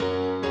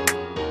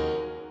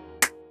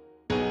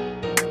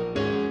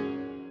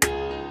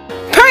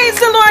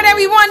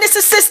everyone, this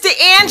is Sister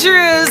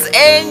Andrews,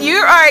 and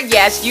you're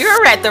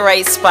at the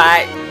right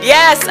spot.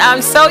 Yes,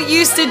 I'm so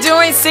used to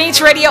doing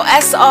Saints Radio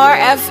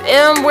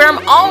SRFM, where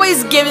I'm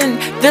always giving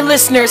the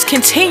listeners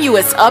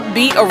continuous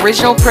upbeat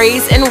original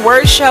praise and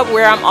worship,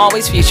 where I'm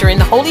always featuring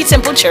the Holy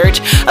Temple Church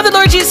of the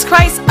Lord Jesus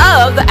Christ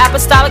of the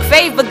Apostolic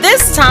Faith. But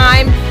this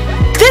time,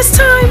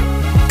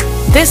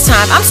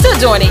 I'm still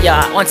doing it,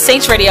 y'all, on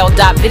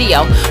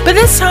saintsradio.video. But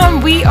this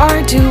time we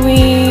are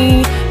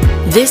doing,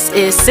 this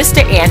is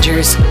Sister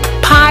Andrews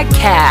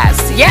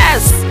podcast.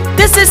 Yes,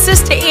 this is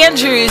Sister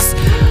Andrews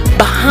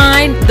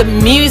Behind the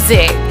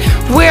Music,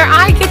 where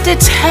I get to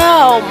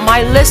tell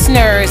my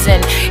listeners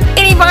and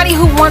anybody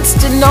who wants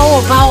to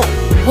know about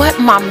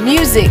what my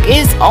music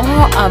is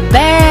all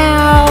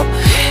about.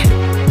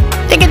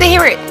 They get to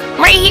hear it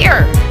right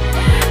here.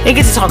 They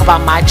get to talk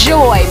about my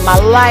joy, my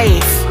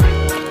life,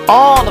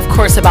 all, of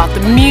course, about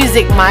the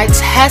music, my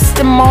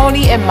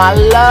testimony, and my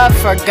love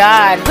for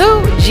God,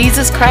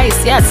 Jesus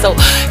Christ. Yeah, so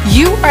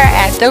you are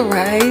at the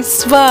right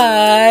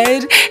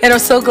spot, and I'm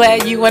so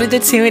glad you wanted to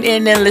tune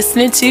in and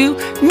listen to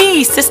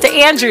me, Sister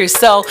Andrews.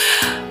 So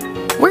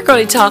we're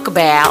going to talk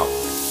about,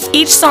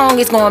 each song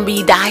is going to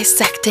be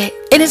dissected,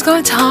 and it's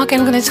going to talk,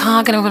 and I'm going to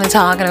talk, and I'm going to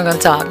talk, and I'm going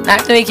to talk,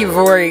 not to make you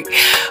boring,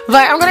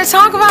 but I'm going to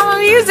talk about my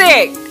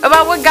music,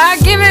 about what God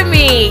given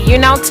me,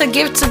 to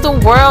give to the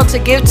world, to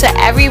give to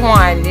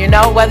everyone,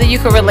 whether you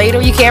can relate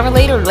or you can't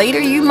relate, or later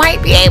you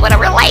might be able to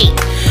relate.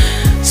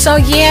 So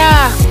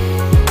yeah,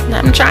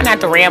 I'm trying not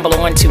to ramble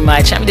on too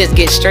much. I'm just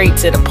get straight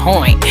to the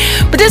point.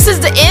 But this is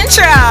the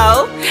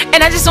intro,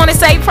 and I just want to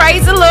say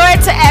praise the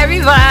Lord to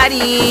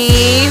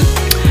everybody.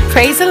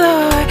 Praise the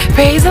Lord,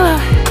 praise the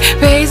Lord,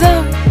 praise the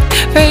Lord,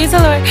 praise the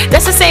Lord.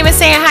 That's the same as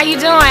saying, how you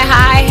doing?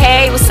 Hi,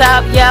 hey, what's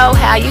up, yo,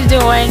 how you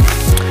doing?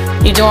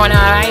 You doing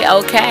all right?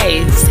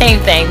 Okay, same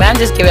thing, but I'm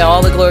just giving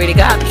all the glory to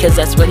God, because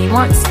that's what he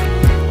wants.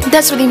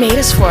 That's what he made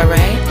us for,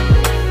 right?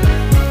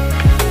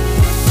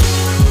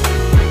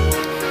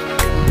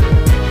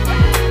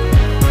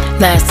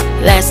 Let's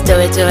do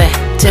it.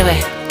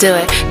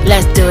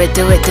 Let's do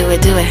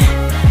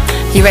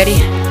it. You ready?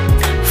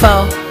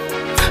 Four.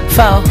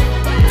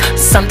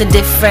 Something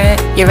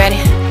different. You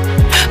ready?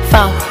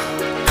 Four.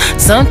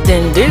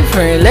 Something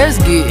different. Let's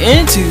get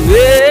into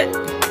it.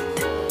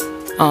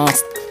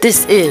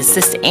 This is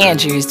Sister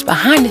Andrews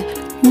Behind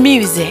the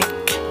Music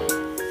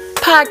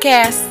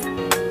podcast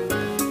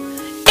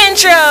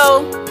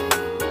intro.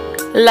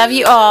 Love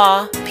you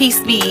all. Peace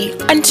be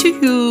unto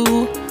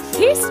you.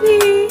 Peace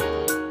be.